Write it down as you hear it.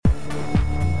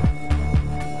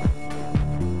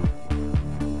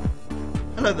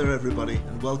Hello there, everybody,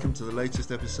 and welcome to the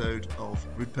latest episode of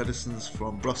Pedersen's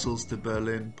From Brussels to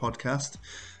Berlin podcast.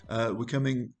 We're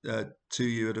coming to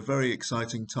you at a very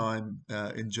exciting time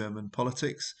in German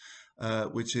politics,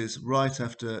 which is right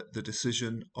after the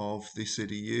decision of the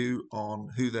CDU on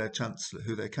who their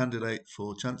candidate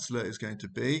for Chancellor is going to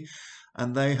be.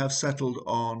 And they have settled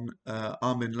on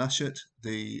Armin Laschet,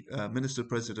 the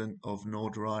Minister-President of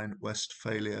Nord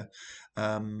Rhine-Westphalia.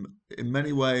 In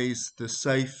many ways, the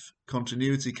safe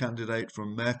continuity candidate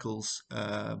from Merkel's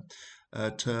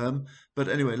term. But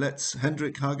anyway,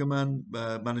 Hendrik Hagemann,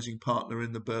 managing partner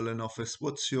in the Berlin office,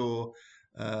 what's your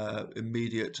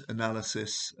immediate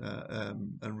analysis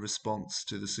and response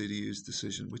to the CDU's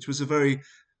decision, which was a very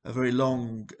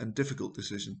long and difficult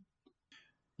decision?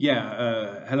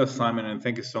 Yeah, hello Simon, and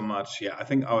thank you so much. Yeah, I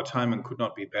think our timing could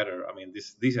not be better. I mean,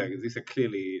 these are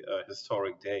clearly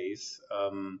historic days.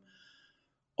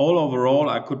 All overall,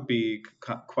 I could be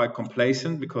quite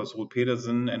complacent because Ruud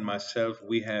Pedersen and myself,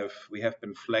 we have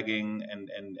been flagging and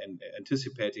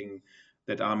anticipating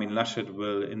that Armin Laschet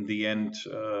will in the end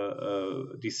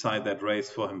decide that race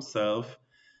for himself.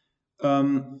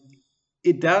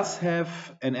 It does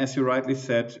have, and as you rightly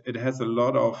said, it has a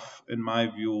lot of, in my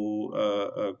view,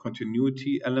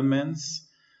 continuity elements.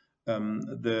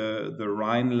 The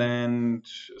Rhineland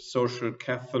social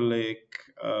Catholic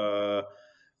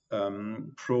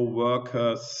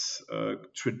pro-workers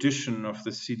tradition of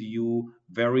the CDU,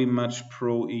 very much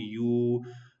pro-EU,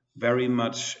 very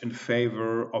much in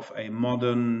favor of a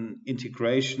modern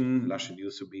integration. Laschet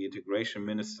used to be integration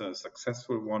minister, a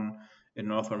successful one in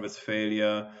North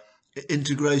Rhine-Westphalia.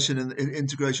 Integration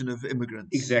of immigrants.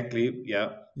 Exactly.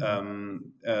 Yeah.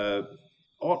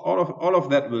 All of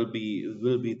that will be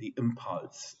the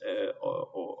impulse,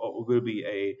 or will be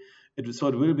it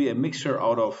will be a mixture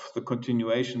out of the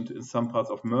continuation in some parts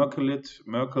of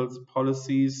Merkel's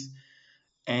policies,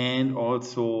 and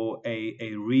also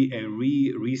a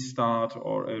restart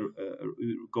or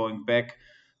going back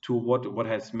to what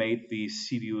has made the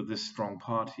CDU this strong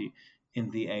party in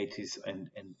the 80s and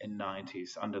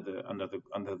 90s under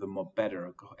the more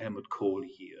better Helmut Kohl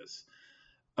years.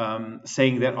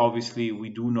 Saying that, obviously we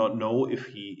do not know if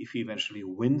he eventually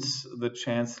wins the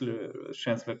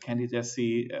chancellor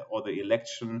candidacy or the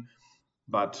election,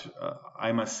 but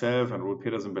I myself and Ruud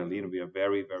Pedersen Berlin, we are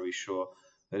very, very sure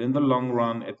that in the long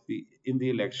run, in the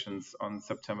elections on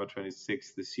September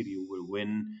 26th, the CDU will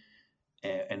win,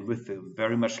 and with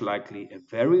very much likely a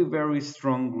very, very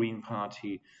strong Green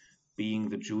Party being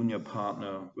the junior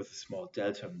partner with a small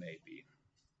delta, maybe.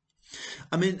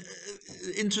 I mean,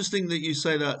 interesting that you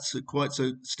say that quite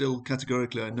so still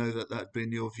categorically. I know that had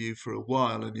been your view for a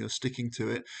while and you're sticking to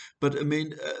it. But I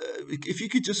mean, if you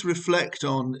could just reflect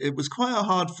on, it was quite a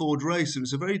hard-fought race. It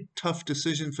was a very tough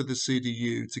decision for the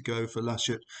CDU to go for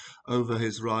Laschet over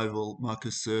his rival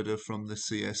Markus Söder from the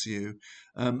CSU.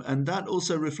 And that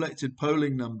also reflected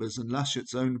polling numbers and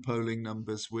Laschet's own polling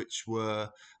numbers, which were,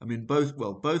 I mean, both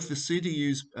the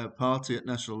CDU's party at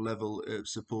national level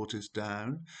support is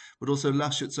down, but also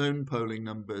Laschet's own polling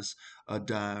numbers are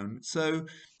down. So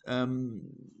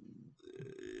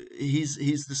he's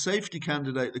the safety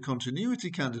candidate, the continuity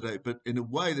candidate, but in a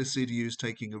way the CDU is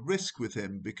taking a risk with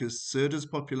him because Söder's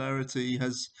popularity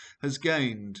has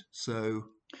gained. So.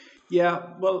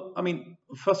 Yeah, well, I mean,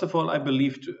 first of all, I'm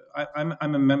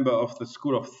a member of the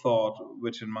school of thought,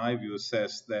 which in my view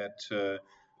says that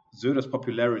Söder's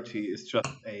popularity is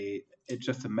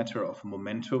just a matter of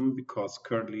momentum, because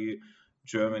currently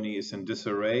Germany is in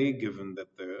disarray, given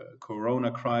that the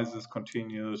corona crisis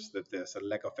continues, that there's a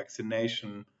lack of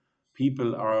vaccination.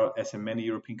 People are, as in many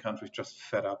European countries, just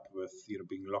fed up with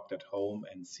being locked at home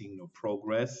and seeing no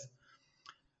progress.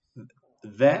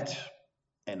 That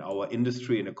and our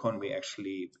industry and economy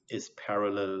actually is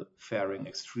parallel faring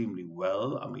extremely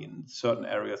well. I mean, certain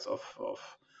areas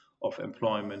of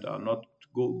employment are not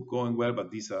going well,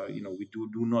 but these are, we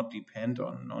do not depend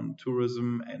on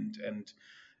tourism and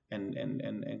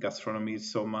gastronomy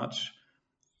so much.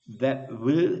 That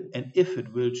will, and if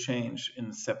it will change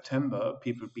in September,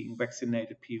 people being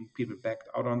vaccinated, people back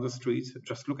out on the streets,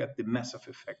 just look at the massive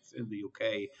effects in the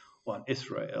UK or in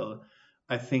Israel.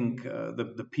 I think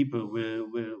the people will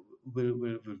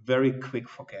very quick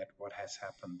forget what has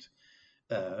happened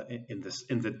in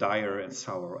the dire and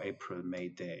sour April-May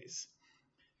days.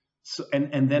 So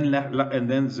and then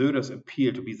Söder's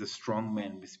appeal to be the strong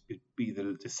man, be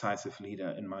the decisive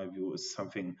leader, in my view, is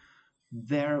something.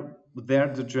 There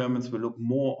the Germans will look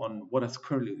more on what is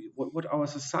currently what our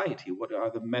society, what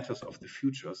are the matters of the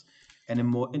futures, and a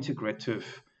more integrative,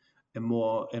 a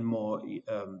more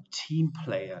team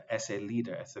player as a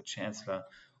leader, as a chancellor,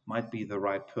 might be the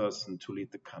right person to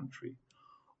lead the country.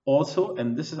 Also,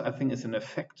 and this is, I think, is an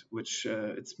effect which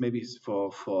it's maybe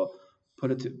for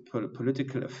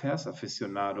political affairs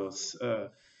aficionados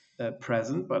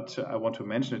present, but I want to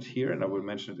mention it here, and I will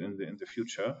mention it in the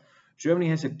future. Germany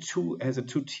has a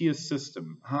two-tier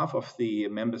system. Half of the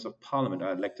members of parliament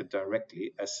are elected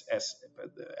directly, as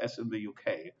in the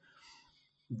UK.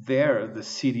 There, the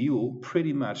CDU,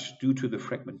 pretty much due to the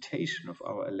fragmentation of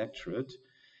our electorate,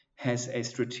 has a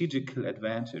strategical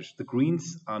advantage. The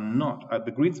Greens are not.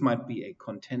 The Greens might be a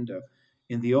contender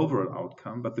in the overall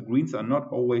outcome, but the Greens are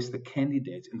not always the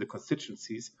candidates in the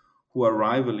constituencies who are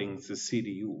rivaling the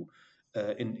CDU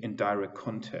in direct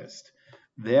contest.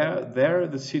 There,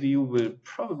 the CDU will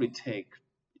probably take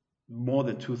more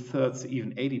than 2/3,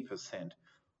 even 80%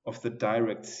 of the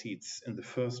direct seats in the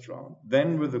first round.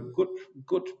 Then with a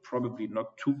good, probably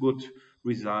not too good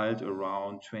result,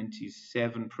 around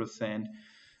 27%.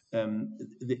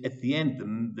 At the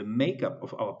end, the makeup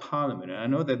of our parliament, and I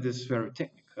know that this is very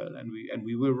technical, and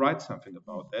we will write something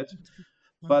about that,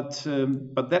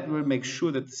 but that will make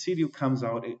sure that the CDU comes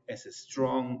out as the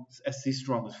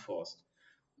strongest force,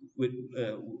 with,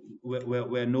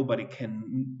 where nobody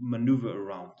can maneuver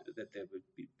around, that they will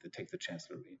take the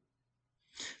chancellery.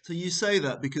 So you say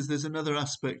that because there's another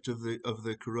aspect of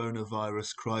the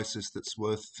coronavirus crisis that's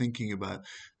worth thinking about.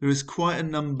 There is quite a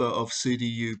number of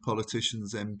CDU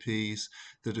politicians, MPs,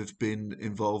 that have been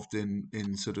involved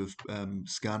in sort of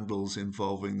scandals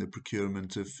involving the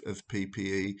procurement of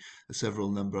PPE. Several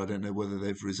number, I don't know whether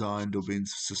they've resigned or been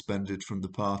suspended from the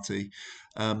party.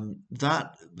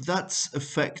 That's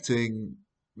affecting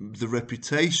the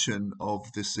reputation of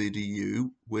the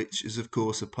CDU, which is, of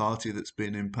course, a party that's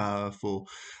been in power for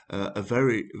a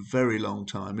very, very long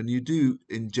time. And you do,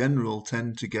 in general,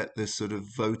 tend to get this sort of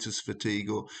voters' fatigue,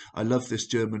 or I love this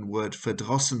German word,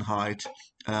 Verdrossenheit,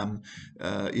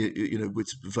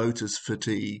 which voters'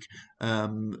 fatigue,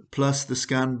 plus the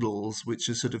scandals, which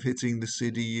are sort of hitting the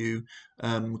CDU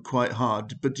quite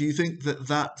hard. But do you think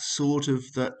that sort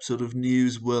of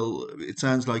news will? It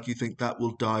sounds like you think that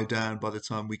will die down by the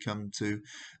time we come to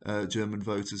German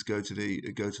voters go to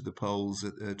the polls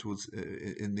towards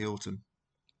in the autumn.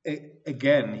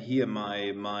 Again, here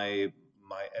my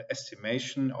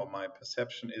estimation or my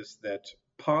perception is that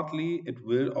partly it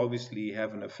will obviously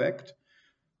have an effect.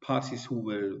 Parties who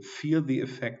will feel the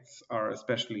effects are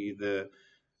especially the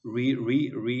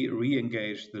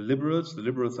re-engage the Liberals. The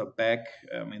Liberals are back.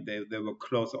 I mean, they were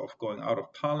closer of going out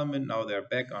of parliament. Now they're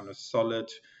back on a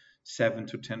solid 7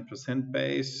 to 10%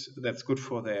 base. That's good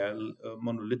for their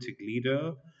monolithic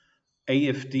leader.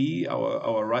 AfD,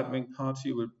 our right-wing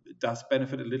party, does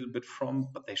benefit a little bit from,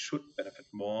 but they should benefit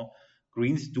more.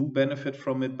 Greens do benefit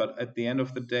from it, but at the end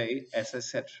of the day, as I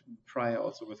said prior,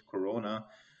 also with Corona,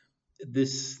 the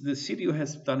CDU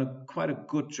has done quite a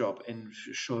good job in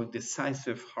showing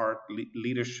decisive, hard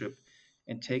leadership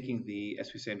and taking the,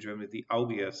 as we say in Germany, the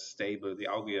Augeas-Stable, the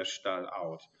Augeas-Stall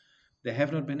out. There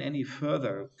have not been any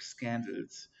further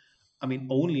scandals. I mean,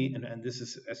 only, and this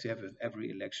is as you have with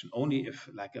every election, only if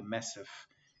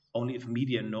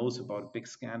media knows about a big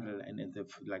scandal and in the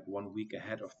 1 week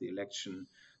ahead of the election,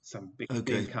 some big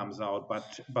thing comes out.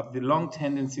 But the long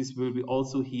tendencies will be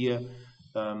also here.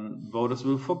 Voters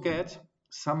will forget.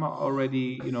 Some are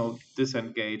already,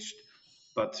 disengaged.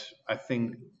 But I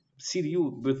think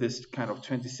CDU with this kind of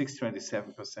 26,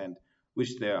 27%,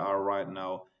 which there are right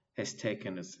now, has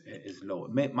taken is low.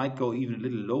 It might go even a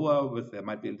little lower, there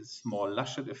might be a small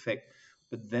Laschet effect,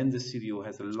 but then the CDU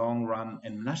has a long run,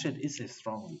 and Laschet is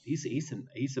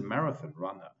he's a marathon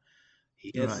runner.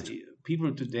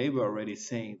 People today were already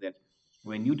saying that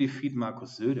when you defeat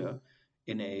Markus Söder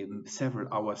in a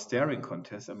several-hour staring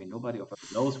contest, I mean, nobody of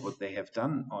us knows what they have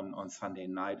done on Sunday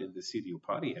night in the CDU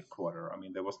party headquarters. I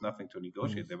mean, there was nothing to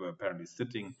negotiate. They were apparently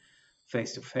sitting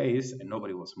face to face, and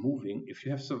nobody was moving. If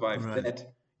you have survived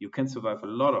that, you can survive a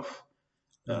lot of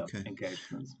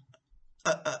engagements.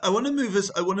 I want to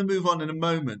move on in a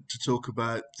moment to talk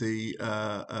about the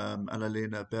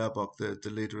Annalena Baerbock, the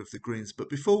leader of the Greens. But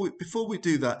before we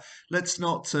do that, let's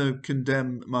not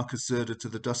condemn Markus Söder to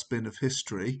the dustbin of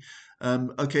history.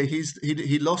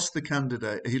 He lost the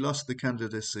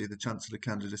candidacy, the Chancellor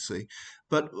candidacy.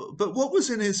 But what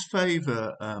was in his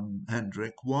favour,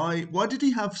 Hendrik? Why did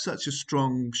he have such a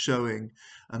strong showing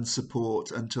and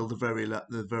support until the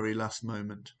very last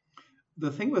moment? The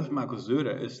thing with Markus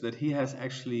Söder is that he had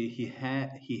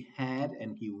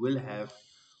and he will have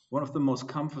one of the most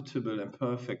comfortable and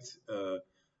perfect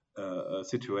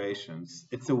situations.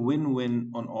 It's a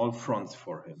win-win on all fronts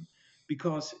for him,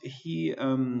 because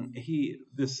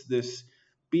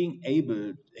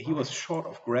he was short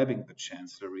of grabbing the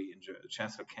chancellor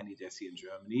candidacy in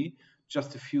Germany,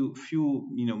 just a few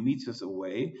meters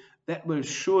away. That will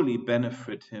surely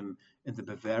benefit him in the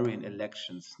Bavarian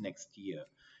elections next year.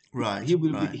 Right, He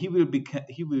will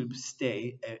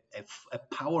stay a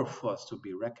power force to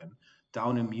be reckoned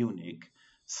down in Munich,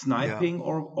 sniping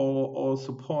or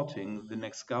supporting the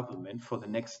next government for the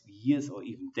next years or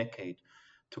even decade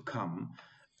to come.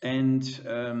 And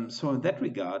so in that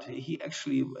regard, he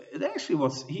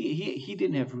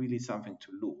didn't have really something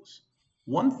to lose.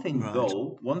 One thing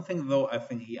though, I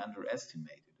think he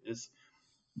underestimated is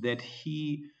that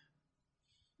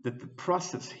the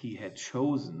process he had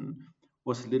chosen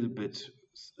was a little bit,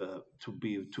 to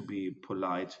be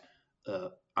polite,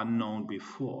 unknown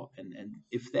before. And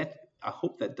if that, I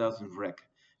hope that doesn't wreak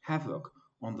havoc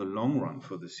on the long run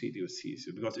for the CDU,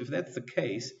 because if that's the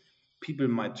case, people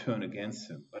might turn against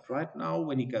him. But right now,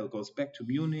 when he goes back to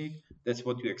Munich, that's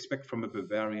what you expect from a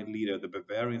Bavarian leader. The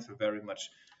Bavarians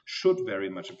should very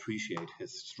much appreciate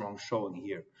his strong showing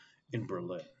here in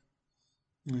Berlin.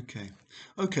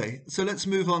 Okay. So let's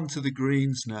move on to the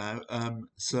Greens now.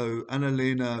 So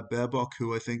Annalena Baerbock,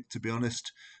 who I think, to be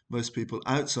honest, most people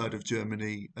outside of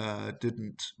Germany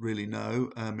didn't really know.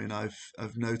 I mean,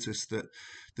 I've noticed that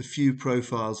the few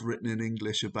profiles written in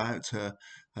English about her,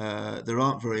 there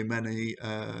aren't very many.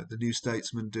 The New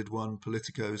Statesman did one,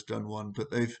 Politico's done one, but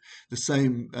the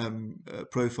same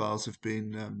profiles have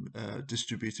been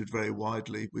distributed very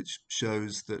widely, which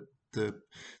shows that the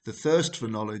thirst for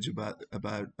knowledge about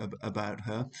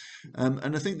her,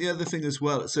 and I think the other thing as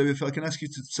well. So, if I can ask you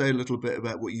to say a little bit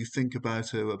about what you think about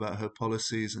her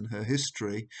policies and her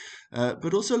history,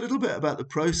 but also a little bit about the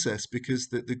process, because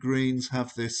the Greens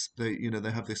have this, they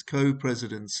have this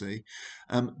co-presidency,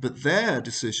 but their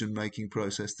decision-making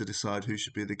process to decide who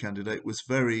should be the candidate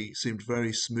seemed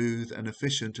very smooth and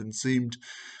efficient, and seemed,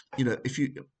 if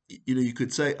you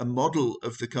could say a model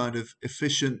of the kind of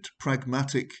efficient,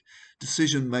 pragmatic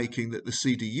decision making that the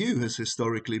CDU has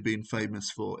historically been famous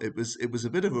for. It was a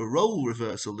bit of a role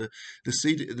reversal.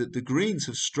 The Greens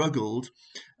have struggled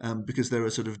because they're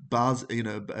a sort of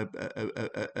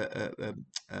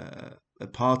a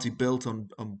party built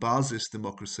on basis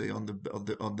democracy, on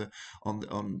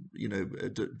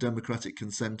democratic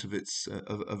consent of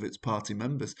its party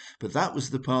members. But that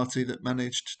was the party that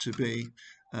managed to be.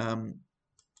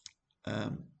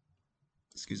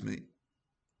 Excuse me.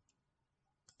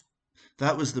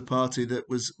 That was the party that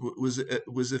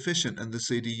was efficient, and the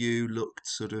CDU looked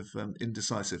sort of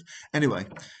indecisive. Anyway,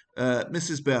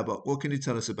 Mrs. Baerbock, what can you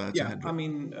tell us about her, Hendrik? I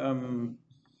mean,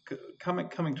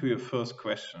 coming to your first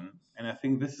question, and I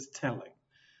think this is telling.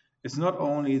 It's not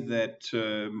only that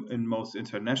in most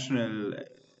international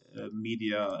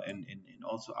media and in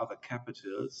also other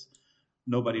capitals,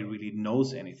 nobody really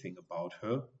knows anything about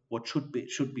her. What should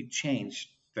be changed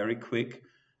very quick.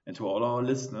 And to all our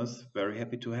listeners, very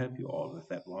happy to help you all with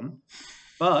that one.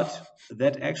 But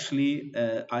that actually,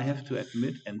 I have to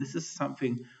admit, and this is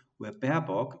something where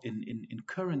Baerbock in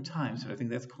current times, and I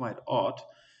think that's quite odd,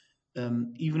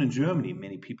 even in Germany,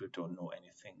 many people don't know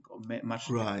anything or much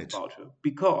about her.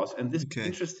 Because, and this is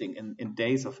interesting, in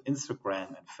days of Instagram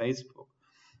and Facebook,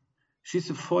 she's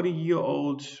a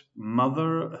 40-year-old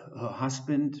mother. Her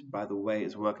husband, by the way,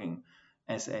 is working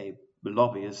as a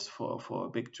lobbyist for a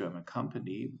big German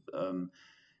company.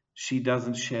 She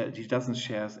doesn't share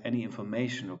any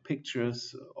information or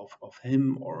pictures of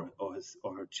him or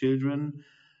her children.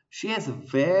 She has a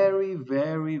very,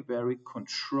 very, very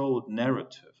controlled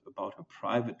narrative about her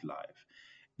private life.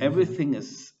 Everything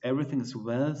is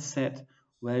well set,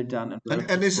 well done,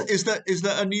 and is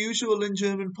that unusual in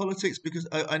German politics? Because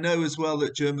I know as well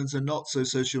that Germans are not so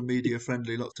social media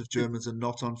friendly. Lots of Germans are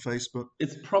not on Facebook.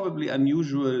 It's probably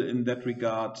unusual in that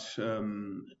regard.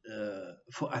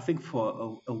 I think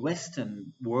for a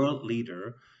Western world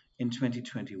leader in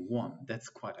 2021, that's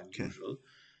quite unusual,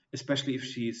 especially if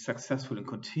she is successful in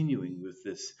continuing with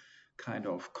this kind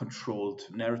of controlled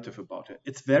narrative about her.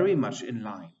 It's very much in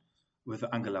line with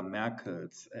Angela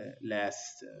Merkel's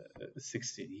last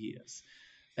 16 years.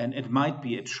 And it might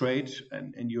be a trait,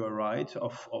 and you are right,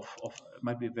 of it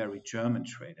might be a very German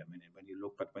trait. I mean, when you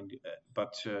look,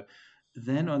 but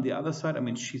then on the other side, I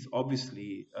mean, she's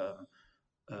obviously,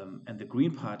 and the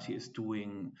Green Party is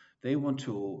doing. They want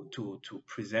to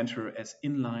present her as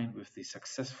in line with the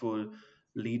successful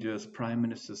leaders, prime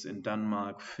ministers in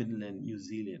Denmark, Finland, New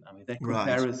Zealand. I mean, that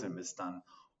comparison is done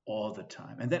all the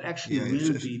time, and that actually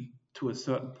will be, to a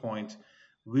certain point,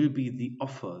 will be the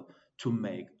offer to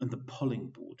make in the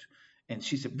polling booth. And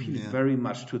she's appealing very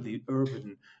much to the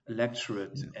urban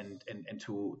electorate and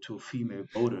to female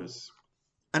voters.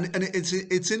 and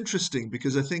it's interesting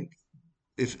because I think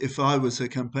if I was her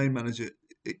campaign manager,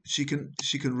 she can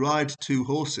ride two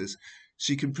horses.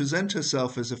 She can present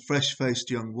herself as a fresh-faced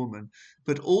young woman,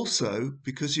 but also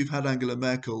because you've had Angela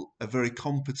Merkel, a very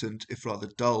competent, if rather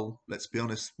dull, let's be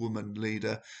honest, woman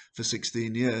leader for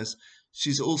 16 years.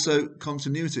 She's also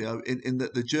continuity in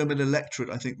that the German electorate,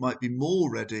 I think, might be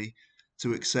more ready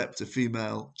to accept a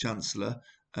female chancellor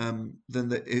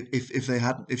than if they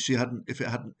hadn't, if she hadn't, if it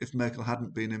hadn't, if Merkel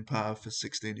hadn't been in power for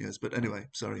 16 years. But anyway,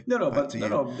 sorry, No, no, back but to no,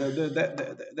 you. no.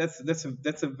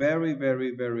 That's a very,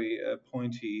 very, very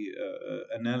pointy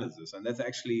analysis, and that's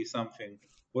actually something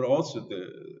what also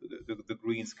the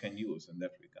Greens can use in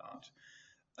that regard.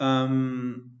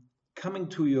 Um, Coming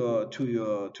to your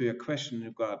question in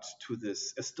regards to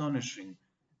this astonishing,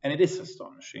 and it is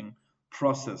astonishing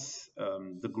process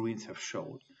the Greens have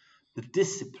showed, the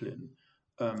discipline,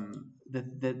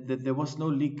 that there was no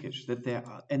leakage, that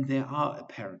there are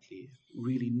apparently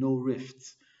really no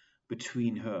rifts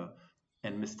between her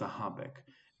and Mr. Habeck.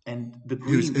 And the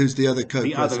Green, Who's the other the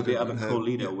co-president other and her?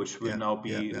 co-leader, Yeah, which will yeah, now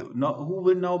yeah, be yeah. not who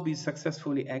will now be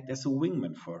successfully act as a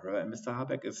wingman for her. And Mr.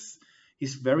 Habeck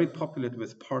he's very popular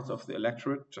with parts of the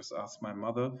electorate. Just ask my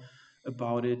mother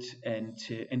about it, and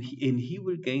he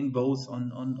will gain votes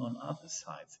on other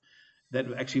sides. That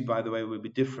actually, by the way, will be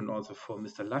different also for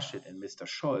Mr. Laschet and Mr.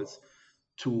 Scholz,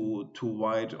 two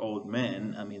white old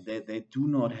men. I mean, they do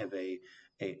not have a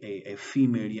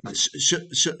female young.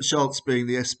 Scholz being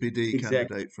the SPD Exactly,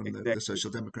 candidate from the exactly, Social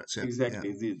Democrats. Yeah, yeah,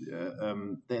 exactly.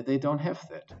 They don't have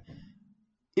that.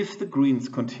 If the Greens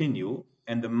continue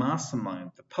and the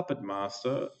mastermind, the puppet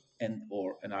master, and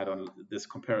I don't, this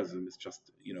comparison is just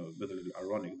with a little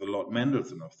ironic. The Lord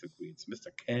Mandelson of the Greens, Mr.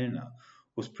 Kellner,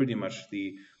 was pretty much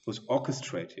was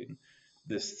orchestrating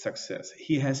this success.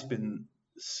 He has been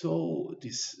so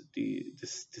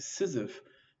decisive,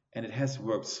 and it has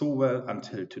worked so well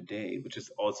until today, which is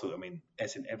also, I mean,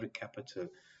 as in every capital,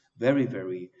 very,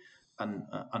 very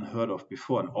unheard of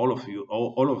before. And all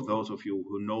of those of you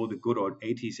who know the good old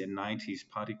 80s and 90s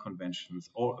party conventions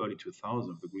or early 2000s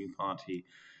of the Green Party,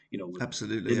 with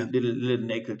absolutely. Yeah, little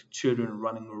naked children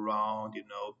running around,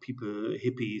 people,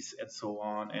 hippies, and so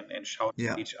on, and shouting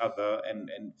yeah, at each other, and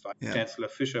Vice yeah, Chancellor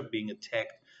Fischer being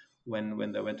attacked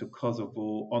when they went to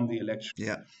Kosovo on the election.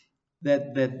 yeah,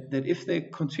 That if they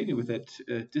continue with that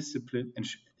discipline, and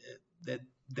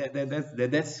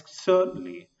that's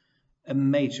certainly a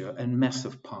major and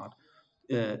massive part,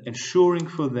 ensuring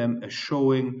for them a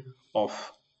showing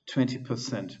of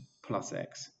 20% plus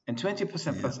X. And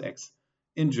 20% yeah. plus X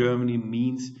in Germany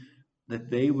means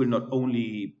that they will not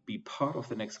only be part of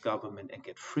the next government and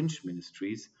get fringe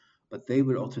ministries, but they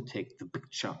will also take the big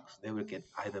chunks. They will get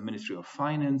either Ministry of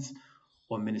Finance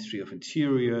or Ministry of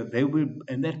Interior.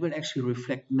 And that will actually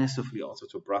reflect massively also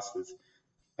to Brussels.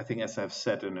 I think, as I've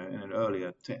said in an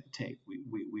earlier take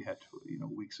we had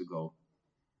weeks ago.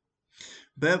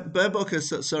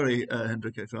 Baerbock, sorry,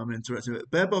 Hendrik, if I'm interrupting.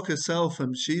 Baerbock herself,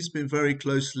 she's been very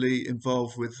closely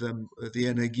involved with the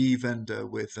Energiewende,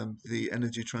 with the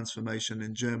energy transformation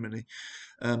in Germany.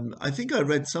 I think I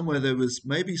read somewhere there was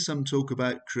maybe some talk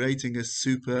about creating a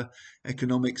super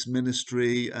economics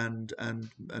ministry and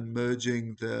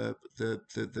merging the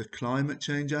climate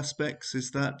change aspects.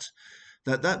 Is that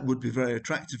would be very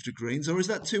attractive to Greens, or is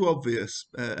that too obvious?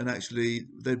 And actually,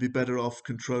 they'd be better off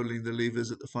controlling the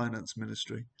levers at the finance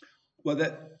ministry. Well,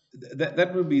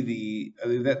 that will be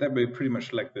that will be pretty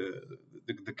much like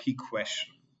the key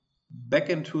question. Back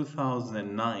in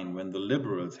 2009, when the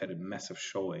Liberals had a massive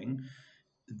showing,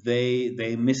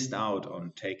 they missed out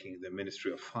on taking the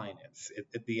Ministry of Finance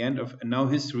at the end of, and now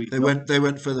history. They went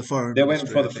for the foreign They went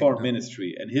ministry, for I the think. foreign No?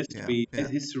 ministry, and Yeah, yeah,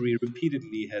 history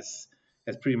repeatedly has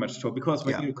pretty much told, because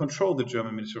when yeah, you control the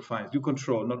German Ministry of Finance, you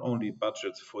control not only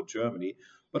budgets for Germany,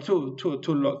 but to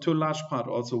a large part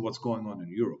also what's going on in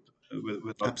Europe,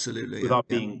 absolutely. Yeah, without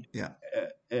yeah, being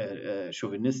yeah.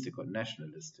 chauvinistic or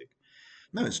nationalistic.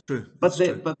 No, it's true. But It's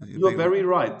true. but You're you're being right. very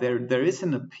right. There is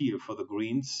an appeal for the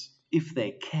Greens if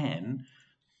they can,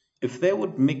 if they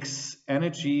would mix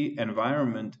energy,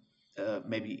 environment,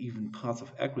 maybe even parts of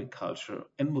agriculture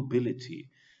and mobility.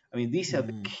 I mean, these are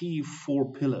the Mm, key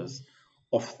four pillars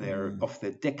of mm,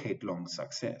 their decade-long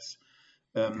success.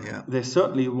 yeah, They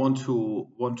certainly want to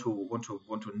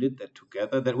knit that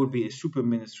together. That would be a super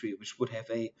ministry, which would have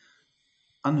a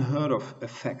unheard of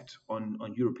effect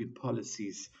on European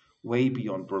policies way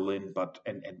beyond Berlin, but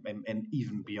and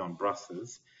even beyond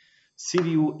Brussels.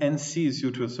 CDU and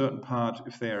CSU, to a certain part,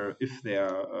 if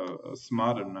they're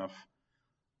smart enough,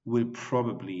 will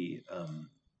probably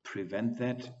prevent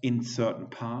that in certain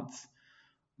parts.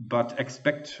 but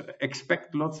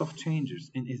expect lots of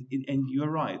changes. And you're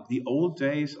right. The old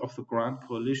days of the Grand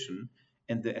Coalition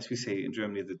and the, as we say in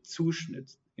Germany, the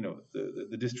Zuschnitt,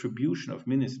 the distribution of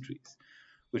ministries,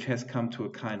 which has come to a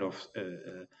kind of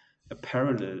a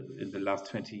parallel in the last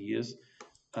 20 years,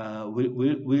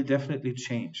 will definitely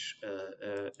change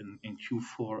in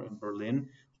Q4 in Berlin.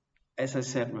 As I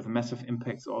said, with massive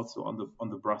impacts also on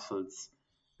the Brussels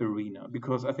arena,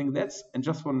 because I think that's, and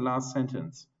just one last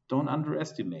sentence, don't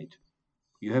underestimate.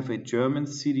 You have a German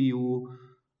CDU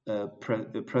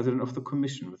president of the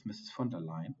Commission with Mrs. von der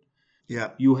Leyen. Yeah.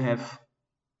 You have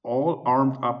all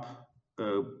armed up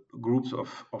groups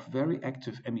of very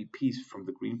active MEPs from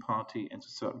the Green Party and to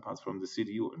certain parts from the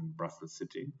CDU in Brussels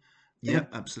sitting. Yeah,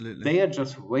 absolutely. They are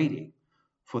just waiting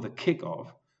for the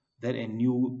kickoff that a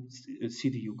new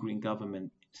CDU Green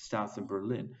government starts in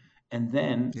Berlin. And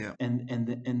then,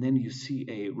 and then you see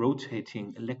a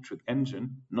rotating electric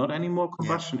engine, not anymore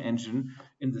combustion engine,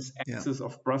 in this axis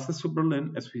of Brussels to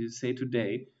Berlin, as we say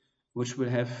today, which will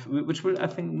I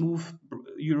think move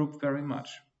Europe very much.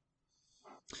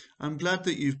 I'm glad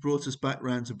that you've brought us back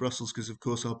round to Brussels because, of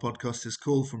course, our podcast is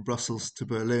called From Brussels to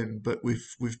Berlin, but we've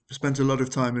spent a lot of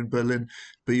time in Berlin,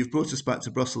 but you've brought us back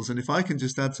to Brussels. And if I can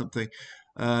just add something,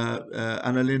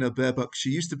 Annalena Baerbock, she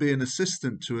used to be an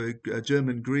assistant to a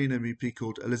German Green MEP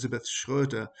called Elisabeth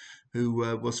Schröder, who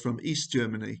was from East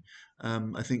Germany.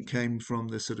 I think came from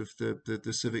the sort of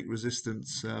the civic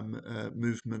resistance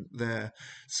movement there.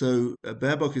 So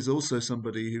Baerbock is also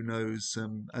somebody who knows,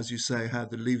 as you say, how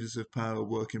the levers of power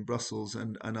work in Brussels,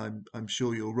 and I'm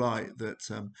sure you're right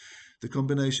that the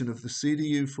combination of the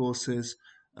CDU forces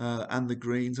and the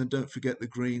Greens, and don't forget the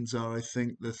Greens are, I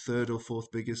think, the third or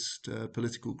fourth biggest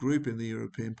political group in the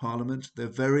European Parliament. They're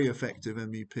very effective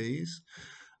MEPs.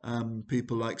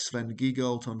 People like Sven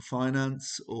Giegold on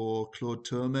finance, or Claude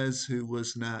Turmes, who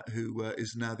is now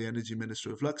the energy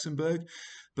minister of Luxembourg,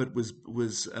 but was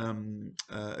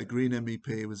a Green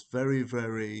MEP, was very,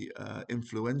 very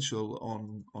influential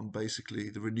on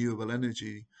basically the renewable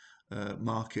energy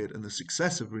market and the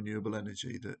success of renewable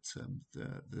energy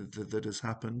that has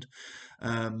happened.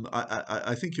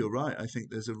 I think you're right. I think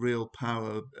there's a real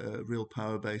power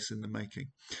base in the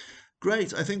making.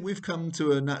 Great. I think we've come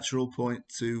to a natural point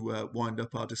to wind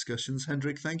up our discussions.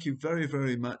 Hendrik, thank you very,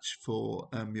 very much for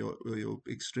your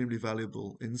extremely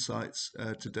valuable insights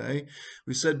today.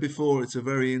 We said before it's a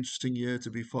very interesting year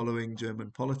to be following German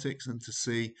politics and to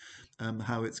see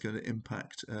how it's going to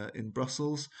impact in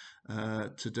Brussels.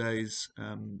 Today's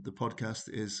the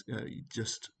podcast is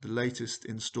just the latest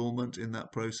installment in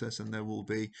that process, and there will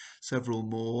be several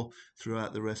more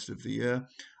throughout the rest of the year.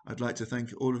 I'd like to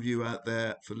thank all of you out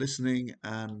there for listening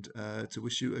and to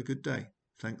wish you a good day.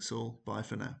 Thanks all. Bye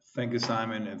for now. Thank you,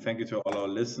 Simon, and thank you to all our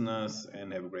listeners,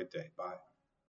 and have a great day. Bye.